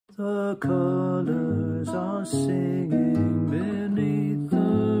The colors are singing beneath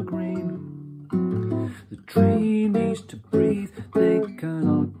the green. The tree needs to breathe, they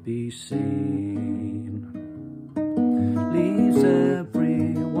cannot be seen. Leaves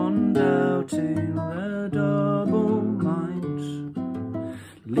everyone doubting their double minds,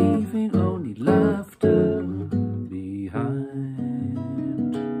 leaving only laughter behind.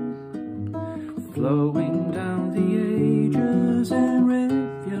 Flowing down the ages in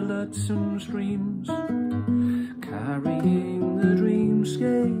rivulets and streams, carrying the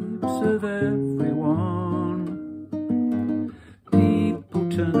dreamscapes of everyone. People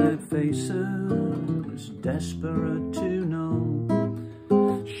turn their faces, desperate to know.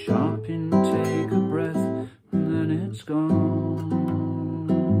 Sharp intake a breath, and then it's gone.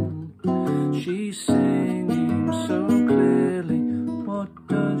 She's singing so clearly, what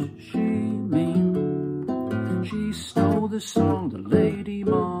does she mean? She stole the song, the Lady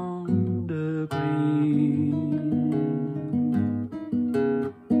Mondegreen.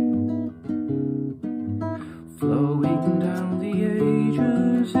 Flowing down the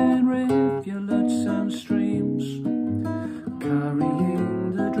ages in rivulets and streams,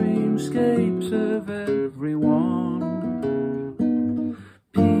 carrying the dreamscapes of everyone.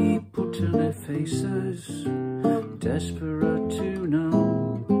 People turn their faces, desperate to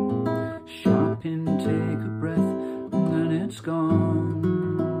know. Sharp intake a breath, and then it's gone.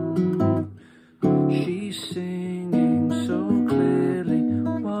 She's singing so clearly,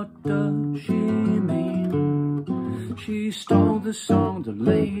 what does she mean? She stole the song, the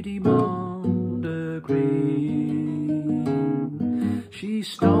Lady Mondegreen. She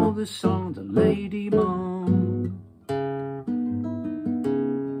stole the song, the Lady Mon.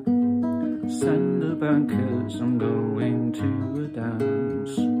 Send the bankers, I'm going to a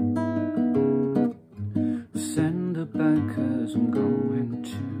dance.